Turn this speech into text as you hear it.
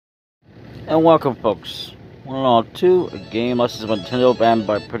And welcome, folks. One and all to a game licensed by Nintendo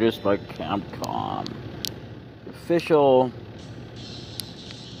and produced by Capcom. Official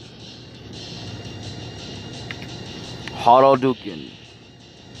Hadouken.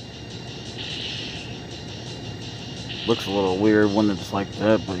 Looks a little weird when it's like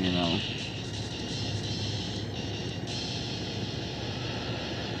that, but you know.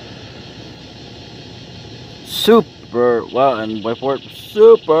 Super, well, and wait for it,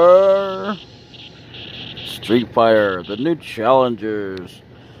 Super Street Fighter, the new challengers.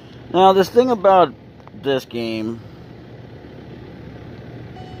 Now, this thing about this game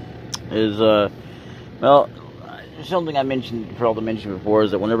is, well, something I failed to mention before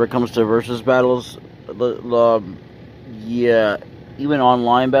is that whenever it comes to versus battles, yeah, even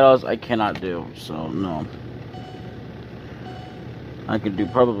online battles, I cannot do, so no. I could do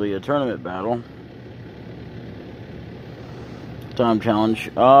probably a tournament battle. Time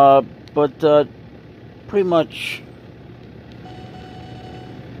challenge, but pretty much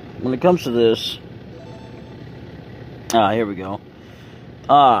when it comes to this, here we go.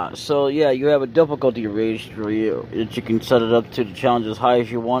 So yeah, you have a difficulty range for you that you can set it up to the challenge as high as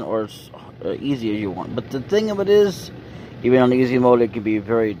you want or as easy as you want. But the thing of it is, even on easy mode, it can be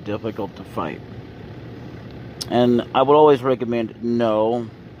very difficult to fight. And I would always recommend no.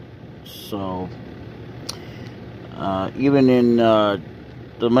 So even in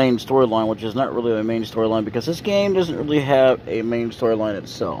the main storyline, which is not really a main storyline, because this game doesn't really have a main storyline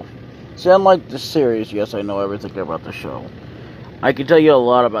itself. So unlike the series, yes, I know everything about the show. I can tell you a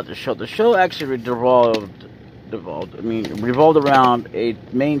lot about the show. The show actually revolved around a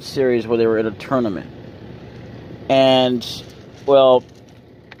main series where they were in a tournament. And, well,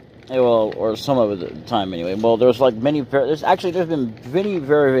 or some of it at the time anyway. Well, there's like there's been many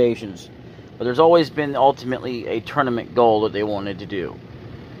variations. But there's always been ultimately a tournament goal that they wanted to do.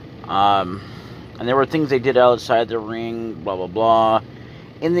 And there were things they did outside the ring, blah, blah, blah.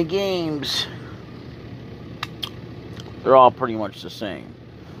 In the games, they're all pretty much the same.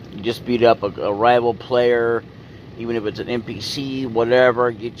 You just beat up a rival player, even if it's an NPC,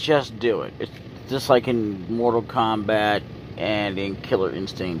 whatever, you just do it. It's just like in Mortal Kombat and in Killer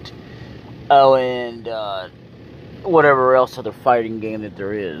Instinct. Oh, and whatever else other fighting game that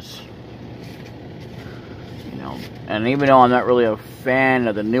there is. And even though I'm not really a fan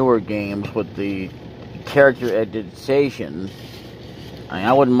of the newer games with the character adaptation,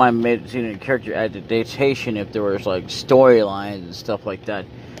 I wouldn't mind seeing a character adaptation if there was like storylines and stuff like that.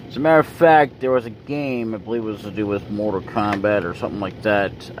 As a matter of fact, there was a game, I believe it was to do with Mortal Kombat or something like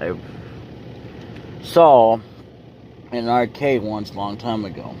that, I saw in an arcade once a long time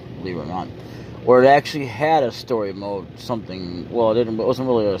ago, believe it or not, where it actually had a story mode, something, well, it wasn't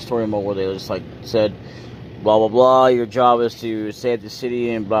really a story mode where they just like said, blah, blah, blah, your job is to save the city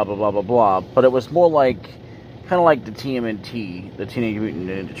and blah, blah, blah, blah, blah. But it was more like, kind of like the TMNT, the Teenage Mutant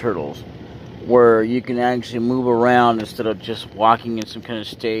Ninja Turtles, where you can actually move around instead of just walking in some kind of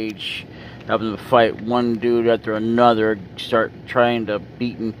stage, having to fight one dude after another, start trying to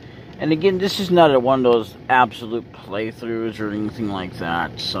beat him. And again, this is not one of those absolute playthroughs or anything like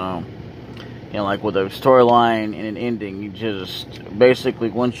that, so, you know, like with a storyline and an ending, you just,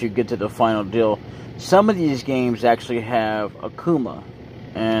 basically, once you get to the final deal, some of these games actually have Akuma,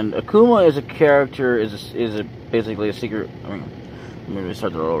 and Akuma is a character, basically a secret, let me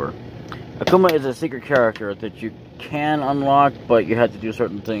start that over. Akuma is a secret character that you can unlock, but you have to do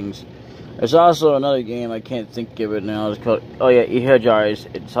certain things. There's also another game, I can't think of it now, it's called, oh yeah, Ihejai's.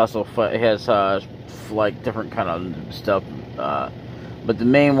 It's also, it has, like, different kind of stuff, but the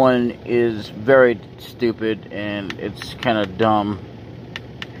main one is very stupid, and it's kind of dumb.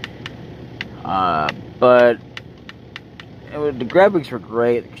 But the graphics were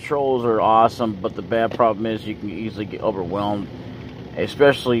great, the controls are awesome, but the bad problem is you can easily get overwhelmed,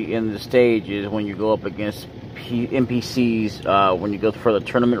 especially in the stages when you go up against NPCs, when you go for the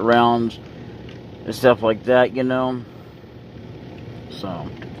tournament rounds and stuff like that, you know. So,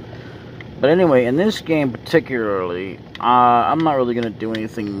 but anyway, in this game particularly, I'm not really going to do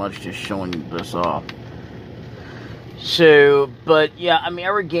anything much, just showing this off. So, but yeah, I mean,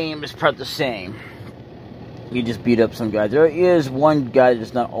 every game is probably the same. You just beat up some guy. There is one guy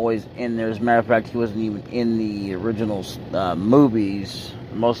that's not always in there. As a matter of fact, he wasn't even in the original movies,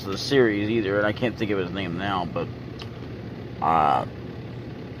 most of the series either, and I can't think of his name now, but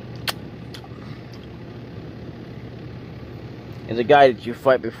it's a guy that you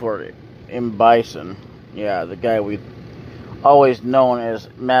fight before in Bison. Yeah, the guy we've always known as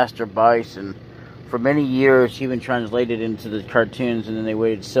Master Bison. For many years, he even translated into the cartoons, and then they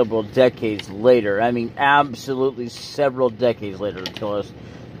waited several decades later. I mean, absolutely several decades later to tell us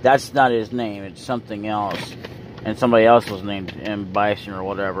That's not his name. It's something else. And somebody else was named M. Bison or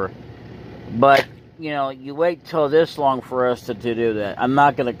whatever. But, you know, you wait till this long for us to do that. I'm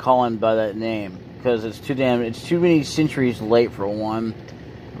not going to call him by that name. Because it's too many centuries late for one.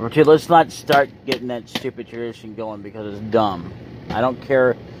 Or two, let's not start getting that stupid tradition going because it's dumb. I don't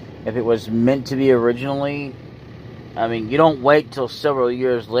care if it was meant to be originally. I mean, you don't wait till several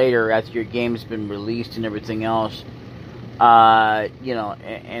years later after your game's been released and everything else, you know,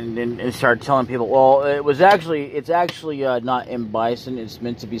 and start telling people, well, it's actually not M. Bison, it's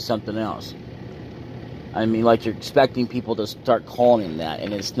meant to be something else. I mean, like, you're expecting people to start calling him that,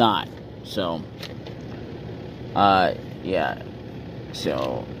 and it's not. So, yeah.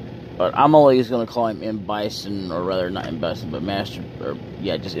 So, but I'm always going to call him M. Bison, or rather, not M. Bison, but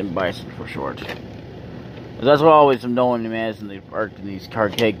just M. Bison for short. That's what I always am knowing him as in these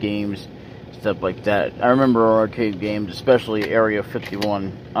arcade games, stuff like that. I remember arcade games, especially Area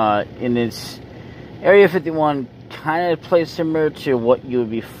 51. In its Area 51 kind of plays similar to what you would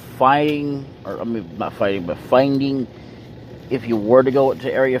be fighting, or I mean, not fighting, but finding if you were to go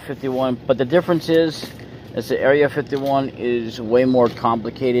to Area 51. But the difference is that Area 51 is way more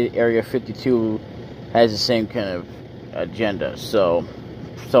complicated. Area 52 has the same kind of agenda. So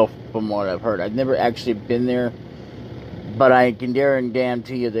from what I've heard, I've never actually been there, but I can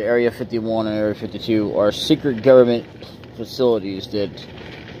guarantee you the Area 51 and Area 52 are secret government facilities that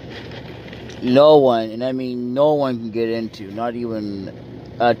no one, and I mean no one, can get into, not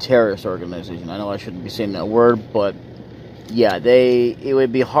even a terrorist organization. I know I shouldn't be saying that word, but yeah, it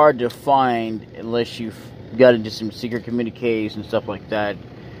would be hard to find unless you got into some secret communiques and stuff like that,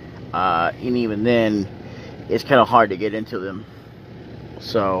 and even then, it's kind of hard to get into them.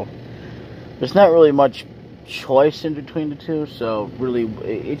 So, there's not really much choice in between the two, so really,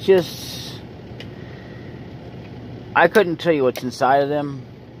 it's just, I couldn't tell you what's inside of them,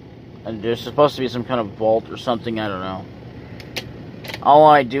 and there's supposed to be some kind of vault or something, I don't know. All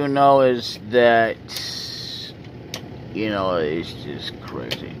I do know is that, you know, it's just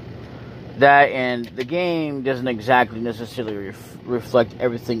crazy. That, and the game doesn't exactly necessarily reflect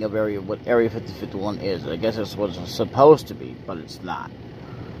everything of what Area 51 is. I guess that's what it's supposed to be, but it's not.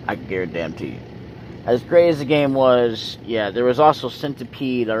 I can guarantee you. As great as the game was, yeah, there was also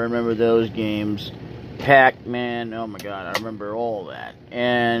Centipede. I remember those games. Pac-Man, oh my god, I remember all that.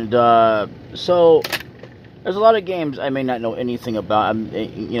 And, so, there's a lot of games I may not know anything about.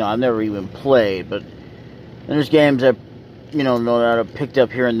 You know, I've never even played, but there's games that, you know that I've picked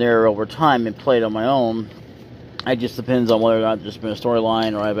up here and there over time and played on my own. It just depends on whether or not there's been a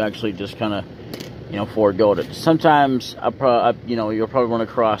storyline or I've actually just kind of, you know, foregoed it. Sometimes, you know, you'll probably run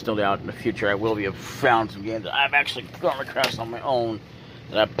across, no doubt, in the future, I will have found some games that I've actually gone across on my own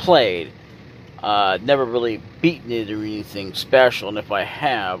that I've played. Never really beaten it or anything special, and if I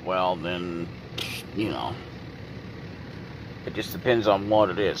have, well, then, you know, it just depends on what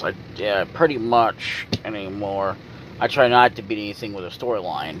it is. Yeah, pretty much anymore, I try not to beat anything with a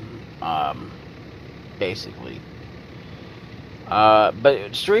storyline, basically.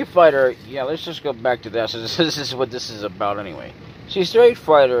 But Street Fighter, yeah, let's just go back to that. So this is what this is about anyway. See, Street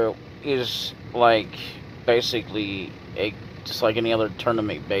Fighter is like basically just like any other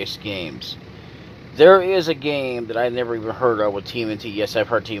tournament-based games. There is a game that I never even heard of with TMNT. Yes, I've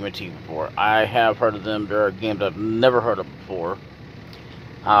heard TMNT before. I have heard of them. There are games I've never heard of before.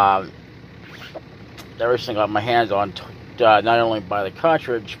 That I recently got my hands on, not only by the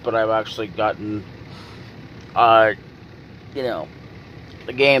cartridge, but I've actually gotten, you know,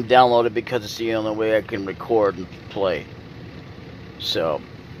 the game downloaded because it's the only way I can record and play. So,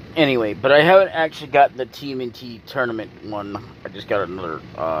 anyway, but I haven't actually gotten the TMNT tournament one. I just got another,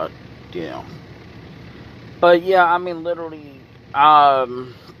 you know. But yeah, I mean, literally, yeah,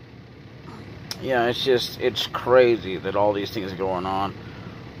 it's crazy that all these things are going on.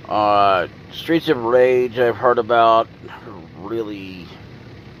 Streets of Rage, I've heard about, really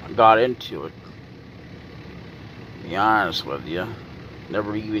got into it. To be honest with you,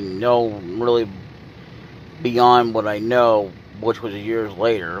 never even know really beyond what I know, which was years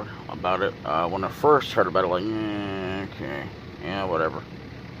later about it. When I first heard about it, like, okay, yeah, whatever.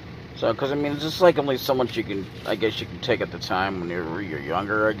 So, because I mean, it's just like only so much you can, I guess you can take at the time when you're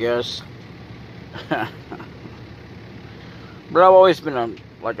younger, I guess. But I've always been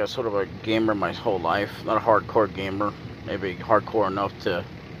like a sort of a gamer my whole life. Not a hardcore gamer. Maybe hardcore enough to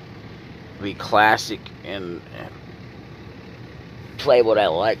be classic and play what I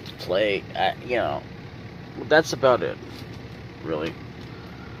like to play. You know, that's about it, really.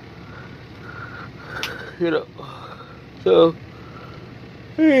 You know, so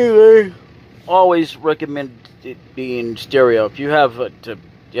anyway, always recommend it being stereo. If you have to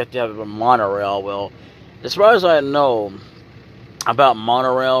you have to have a monorail. Well, as far as I know about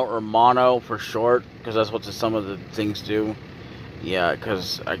monorail, or mono for short, because that's what some of the things do. Yeah,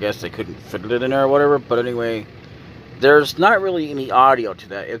 because I guess they couldn't fit it in there or whatever. But anyway, there's not really any audio to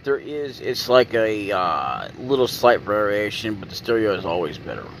that. If there is, it's like a little slight variation, but the stereo is always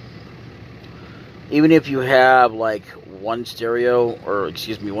better. Even if you have like one stereo, or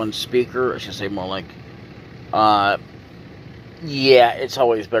excuse me, one speaker, I should say more like, yeah, it's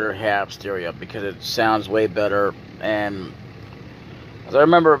always better to have stereo because it sounds way better. And as I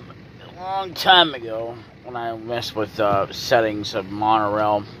remember a long time ago when I messed with settings of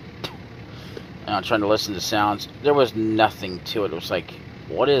monorail, trying to listen to sounds, there was nothing to it. It was like,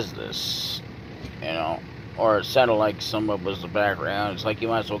 what is this? You know, or it sounded like someone was the background. It's like you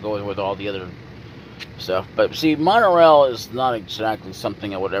might as well go with all the other stuff. But see, monorail is not exactly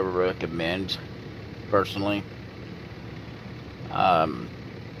something I would ever recommend, personally.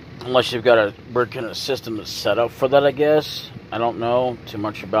 Unless you've got a weird kind of system that's set up for that, I guess. I don't know too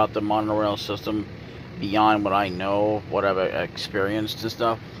much about the monorail system beyond what I know, what I've experienced and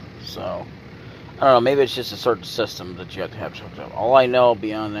stuff. So, I don't know, maybe it's just a certain system that you have to have hooked up. All I know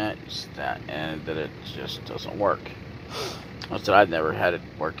beyond that is that, and that it just doesn't work. Not that I've never had it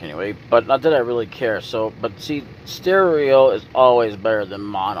work anyway, but not that I really care. So, but see, stereo is always better than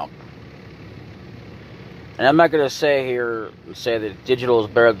mono. And I'm not going to say that digital is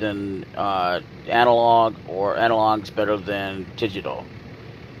better than analog, or analog is better than digital.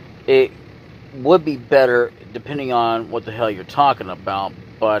 It would be better depending on what the hell you're talking about.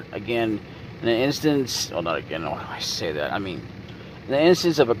 But again, in the instance, well, not again, why do I say that? I mean, in the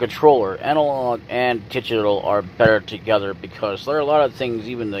instance of a controller, analog and digital are better together because there are a lot of things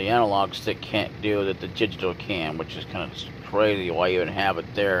even the analog stick can't do that the digital can, which is kind of crazy why you even have it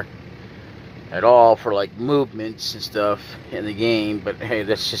there at all for like movements and stuff in the game. But hey,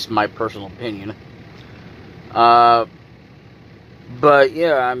 that's just my personal opinion. But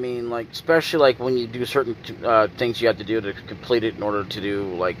yeah, I mean, like, especially like when you do certain things you have to do to complete it in order to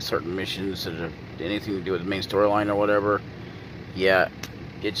do like certain missions that have anything to do with the main storyline or whatever. Yeah,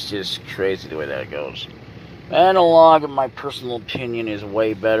 it's just crazy the way that goes. Analog, in my personal opinion, is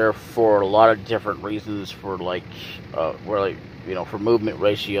way better for a lot of different reasons. For like, for movement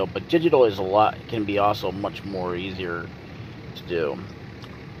ratio. But digital is can be also much more easier to do.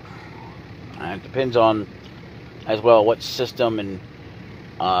 And it depends on, as well, what system and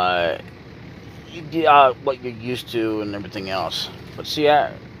what you're used to and everything else. But see,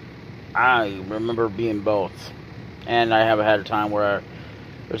 I remember being both, and I have had a time where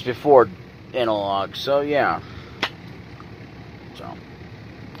it was before analog. So yeah,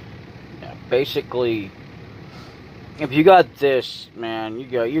 basically, if you got this, man,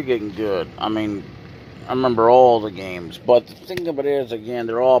 you're getting good. I mean, I remember all the games, but the thing of it is, again,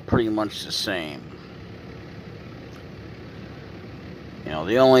 they're all pretty much the same. You know,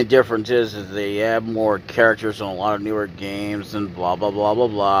 the only difference is they have more characters on a lot of newer games and blah, blah, blah, blah,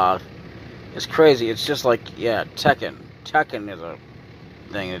 blah. It's crazy. It's just like, yeah, Tekken. Tekken is a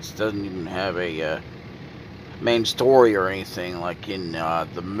thing. It doesn't even have a main story or anything like in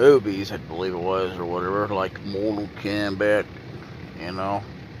the movies, I believe it was, or whatever, like Mortal Kombat, you know.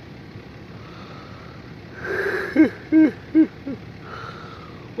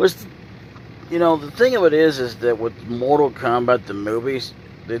 The thing of it is that with Mortal Kombat, the movies,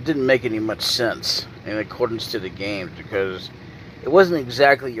 it didn't make any much sense in accordance to the games, because it wasn't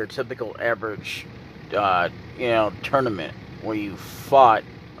exactly your typical average, tournament where you fought,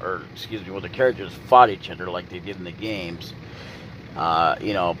 or excuse me, where the characters fought each other like they did in the games,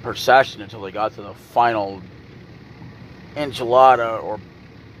 per session until they got to the final enchilada or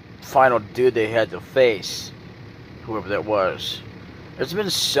final dude they had to face, whoever that was. There's been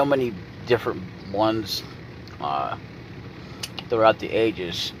so many different ones throughout the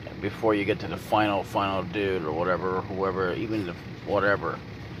ages before you get to the final dude or whatever, whoever, even the whatever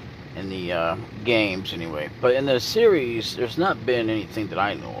in the games anyway. But in the series, there's not been anything that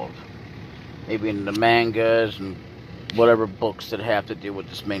I know of. Maybe in the mangas and whatever books that have to do with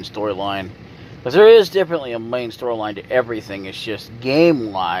this main storyline. Because there is definitely a main storyline to everything. It's just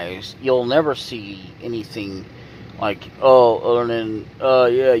game-wise, you'll never see anything like,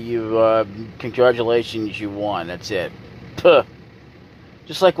 congratulations, you won. That's it. Puh.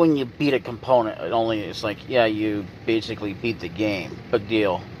 Just like when you beat a component, it's like, yeah, you basically beat the game. Big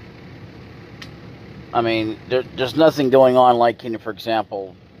deal. I mean, there's nothing going on like for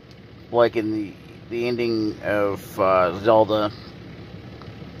example, like in the ending of Zelda.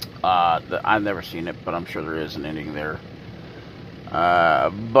 I've never seen it, but I'm sure there is an ending there.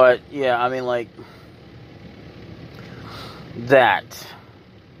 But yeah, I mean, like that.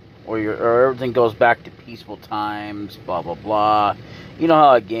 or everything goes back to peaceful times, blah blah blah. You know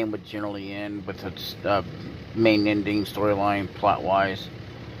how a game would generally end with its main ending storyline, plot wise.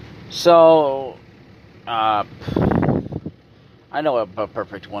 So, I know a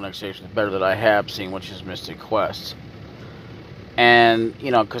perfect one exception better that I have seen, which is Mystic Quest. And,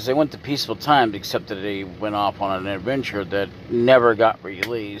 you know, because they went to peaceful times, except that they went off on an adventure that never got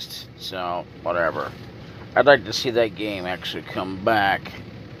released, so, whatever. I'd like to see that game actually come back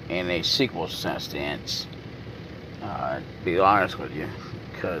in a sequel stance, to be honest with you.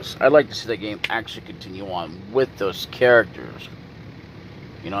 Because I'd like to see that game actually continue on with those characters.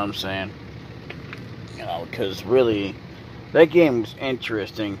 You know what I'm saying? You know, because really, that game was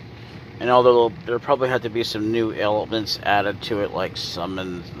interesting. And although there probably had to be some new elements added to it, like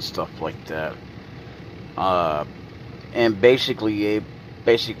summons and stuff like that. And basically, if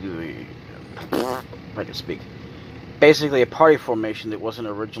I can speak, basically a party formation that wasn't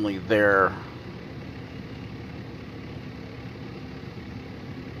originally there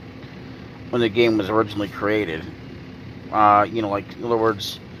when the game was originally created. You know, like, in other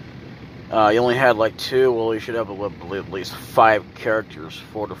words, you only had like 2, well, you should have at least 5 characters,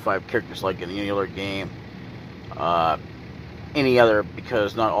 4 to 5 characters, like in any other game. Any other,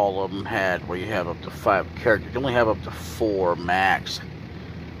 because not all of them had where you have up to 5 characters. You only have up to 4 max.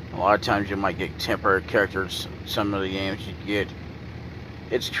 A lot of times you might get temporary characters. Some of the games you get,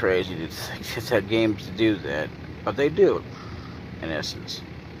 it's crazy to have games to do that, but they do, in essence.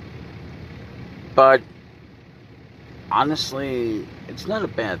 But honestly, it's not a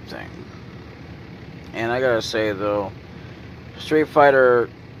bad thing. And I gotta say though, Street Fighter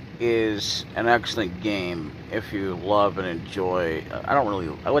is an excellent game if you love and enjoy. I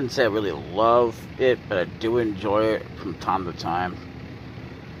wouldn't say I really love it, but I do enjoy it from time to time.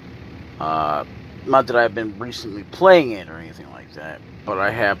 Not that I've been recently playing it or anything like that, but I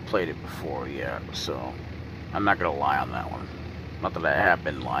have played it before, yeah, so I'm not gonna lie on that one. Not that I have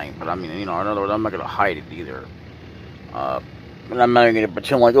been lying, but I mean, you know, in other words, I'm not gonna hide it either. And I'm not even going to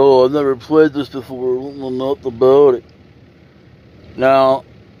pretend like, oh, I've never played this before, I don't know nothing about it. No,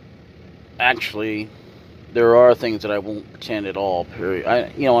 actually, there are things that I won't pretend at all,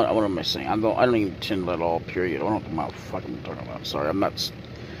 period. You know what am I saying? I don't even pretend at all, period. I don't know what the fuck I'm talking about. Sorry,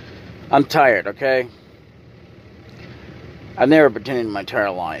 I'm tired, okay? I've never pretended in my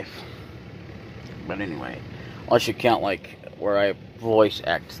entire life. But anyway, unless you count, like, where I voice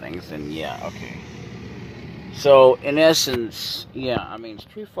act things, then yeah, okay. So, in essence, yeah, I mean,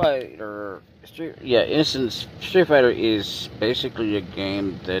 Street Fighter is basically a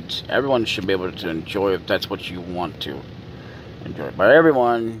game that everyone should be able to enjoy if that's what you want to enjoy. But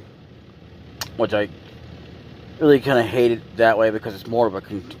everyone, which I really kind of hate it that way because it's more of a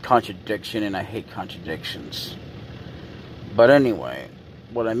contradiction, and I hate contradictions. But anyway,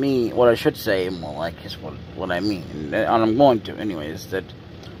 what I should say more like is what I mean, and I'm going to anyway, is that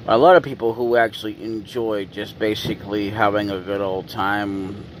a lot of people who actually enjoy just basically having a good old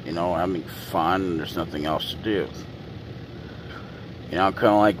time, you know, having fun, there's nothing else to do. You know, kind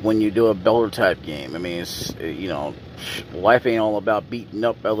of like when you do a builder type game. I mean, it's, you know, life ain't all about beating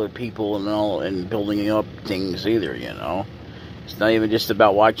up other people and building up things either, you know. It's not even just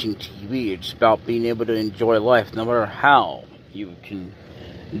about watching TV, it's about being able to enjoy life no matter how you can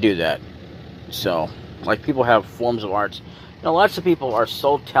do that. So, like, people have forms of arts. You know, lots of people are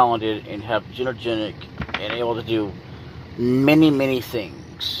so talented and have genogenic and able to do many, many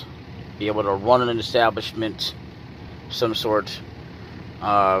things. Be able to run an establishment, some sort,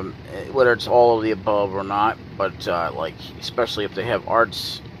 whether it's all of the above or not, but like, especially if they have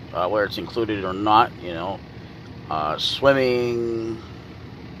arts, where it's included or not, you know, swimming,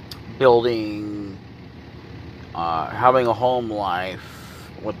 building, having a home life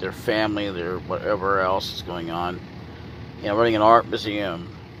with their family, their whatever else is going on. You know, running an art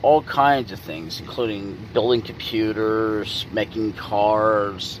museum, all kinds of things, including building computers, making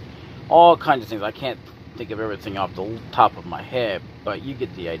cars, all kinds of things. I can't think of everything off the top of my head, but you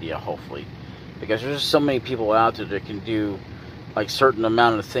get the idea, hopefully. Because there's just so many people out there that can do, like, certain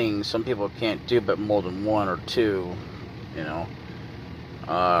amount of things. Some people can't do but more than 1 or 2, you know.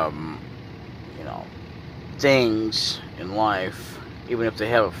 You know, things in life. Even if they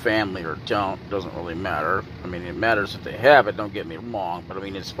have a family or don't, doesn't really matter. I mean, it matters if they have it, don't get me wrong. But I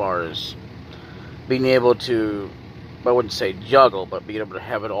mean, as far as being able to, I wouldn't say juggle, but being able to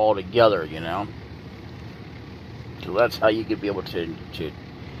have it all together, you know. So that's how you could be able to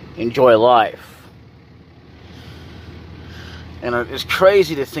enjoy life. And it's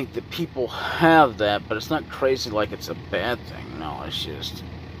crazy to think that people have that, but it's not crazy like it's a bad thing. No, it's just,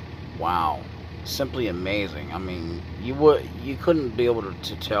 wow. simply amazing. I mean, you couldn't be able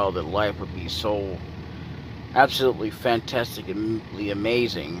to tell that life would be so absolutely fantastically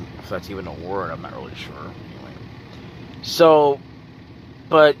amazing, if that's even a word. I'm not really sure. Anyway, so,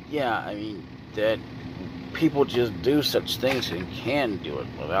 but yeah, I mean, that people just do such things and can do it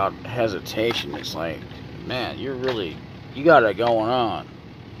without hesitation. It's like, man, you got it going on,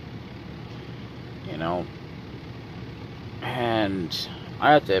 you know. And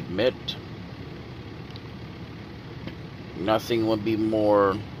I have to admit, nothing would be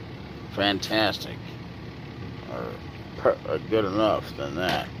more fantastic or good enough than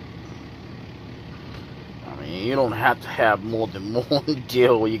that. I mean, you don't have to have more than one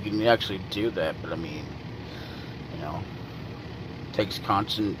deal where you can actually do that, but I mean, you know, it takes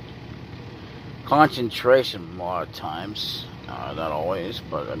concentration a lot of times, not always,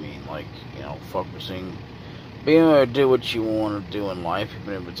 but I mean, like, you know, focusing, being able to do what you want to do in life,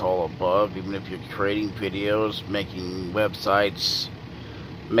 even if it's all above, even if you're creating videos, making websites,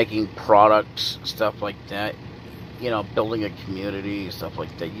 making products, stuff like that, you know, building a community, stuff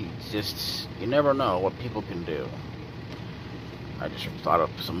like that. You never know what people can do. I just thought of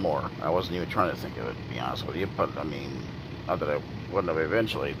some more. I wasn't even trying to think of it, to be honest with you, but I mean, not that I wouldn't have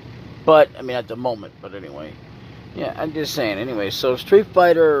eventually, but I mean, at the moment. But anyway, yeah, I'm just saying. Anyway, so Street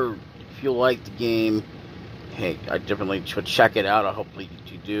Fighter, if you like the game, hey, I definitely should check it out. I hopefully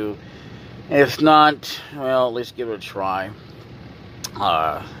you do. If not, well, at least give it a try.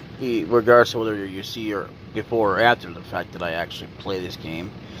 Regardless of whether you see or before or after the fact that I actually play this game,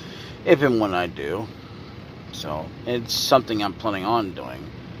 if and when I do. So it's something I'm planning on doing,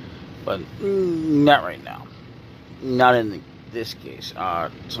 but not right now. Not in this case.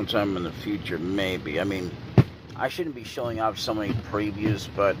 Sometime in the future, maybe. I mean, I shouldn't be showing off so many previews,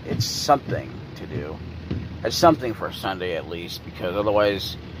 but it's something to do. It's something for Sunday at least, because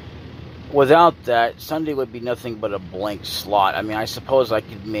otherwise, without that, Sunday would be nothing but a blank slot. I mean, I suppose I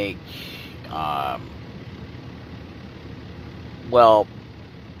could make, well,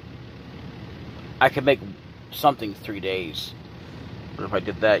 I could make something 3 days. But if I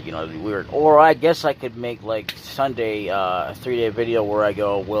did that, you know, it'd be weird. Or I guess I could make, like, Sunday, a 3-day video where I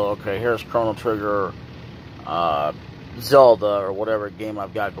go, well, okay, here's Chrono Trigger, Zelda, or whatever game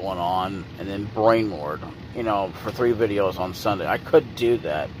I've got going on, and then Brain Lord, you know, for 3 videos on Sunday. I could do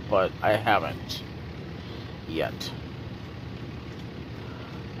that, but I haven't yet.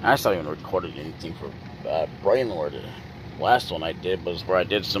 I still haven't recorded anything for Brain Lord. The last one I did was where I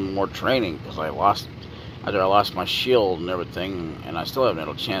did some more training, because I lost my shield and everything, and I still haven't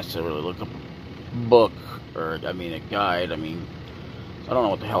had a chance to really look up a book, or, I mean, a guide. I mean, I don't know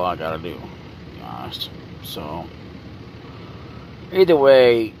what the hell I gotta do, to be honest. So, either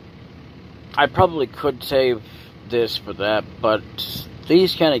way, I probably could save this for that, but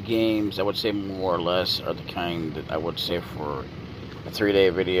these kind of games, I would say more or less, are the kind that I would say for a 3-day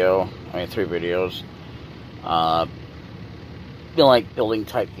video. I mean, 3 videos. You know, like building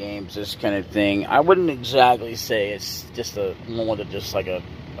type games, this kind of thing. I wouldn't exactly say it's just a more than just like a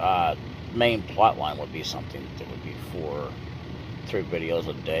main plot line would be something that would be for 3 videos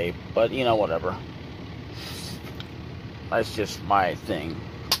a day, but you know, whatever. That's just my thing.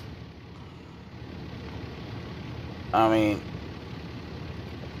 I mean,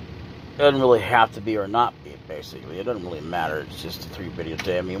 it doesn't really have to be or not be, basically. It doesn't really matter. It's just a 3 video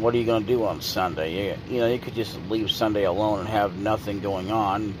day. I mean, what are you going to do on Sunday? You know, you could just leave Sunday alone and have nothing going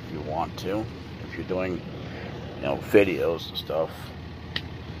on if you want to. If you're doing, you know, videos and stuff.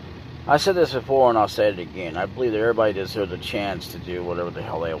 I said this before and I'll say it again. I believe that everybody deserves a chance to do whatever the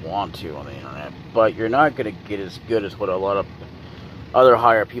hell they want to on the internet. But you're not going to get as good as what a lot of other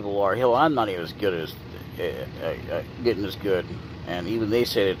higher people are. Hell, I'm not even as good as getting as good. And even they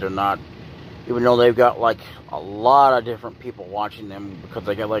say that they're not, even though they've got like a lot of different people watching them, because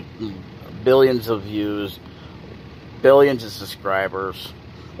they got like billions of views, billions of subscribers.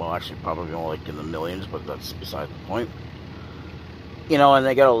 Well, actually probably only like in the millions, but that's beside the point. You know, and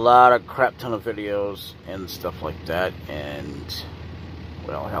they got a lot of crap ton of videos and stuff like that, and,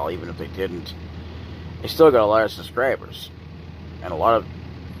 well, hell, even if they didn't, they still got a lot of subscribers, and a lot of,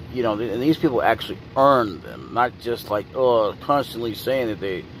 you know, and these people actually earn them, not just like, oh, constantly saying that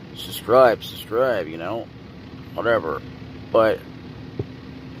they subscribe, you know, whatever, but,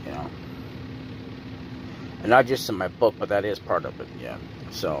 you know, and not just in my book, but that is part of it, yeah,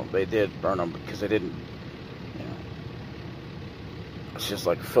 so they did earn them because they didn't. It's just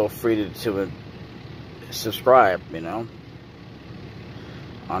like, feel free to subscribe, you know.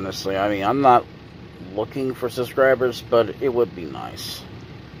 Honestly, I mean, I'm not looking for subscribers, but it would be nice.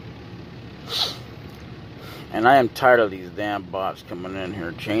 And I am tired of these damn bots coming in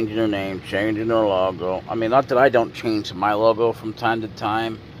here, changing their name, changing their logo. I mean, not that I don't change my logo from time to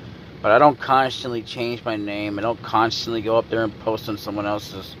time, but I don't constantly change my name. I don't constantly go up there and post on someone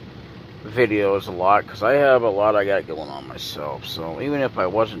else's videos a lot, because I have a lot I got going on myself. So even if I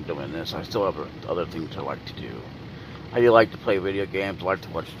wasn't doing this, I still have other things I like to do. I do like to play video games, I like to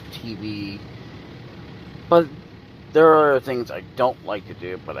watch TV, but there are other things I don't like to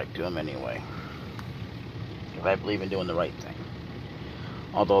do, but I do them anyway, because I believe in doing the right thing.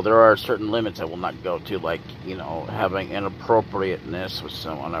 Although there are certain limits I will not go to, like, you know, having inappropriateness with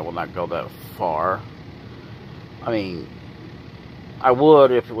someone. I will not go that far. I mean, I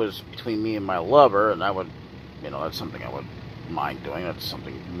would if it was between me and my lover, and I would, you know, that's something I would mind doing. That's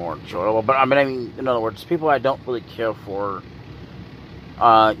something more enjoyable. But I mean, in other words, people I don't really care for,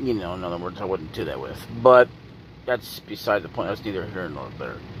 you know, in other words, I wouldn't do that with. But that's beside the point. That's neither here nor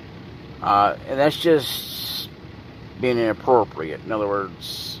there. And that's just being inappropriate. In other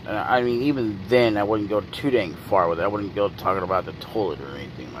words, I mean, even then, I wouldn't go too dang far with it. I wouldn't go talking about the toilet or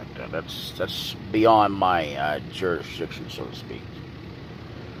anything like that. That's beyond my jurisdiction, so to speak.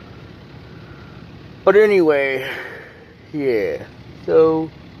 But anyway, yeah.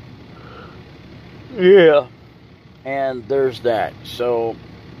 So, yeah. And there's that. So,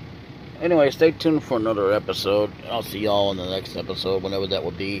 anyway, stay tuned for another episode. I'll see y'all in the next episode, whenever that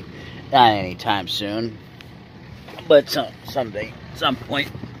will be. Not anytime soon, but someday, some point,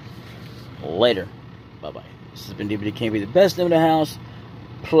 later. Bye-bye. This has been DbdKmp, the best in the house,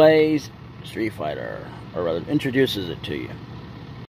 plays Street Fighter, or rather, introduces it to you.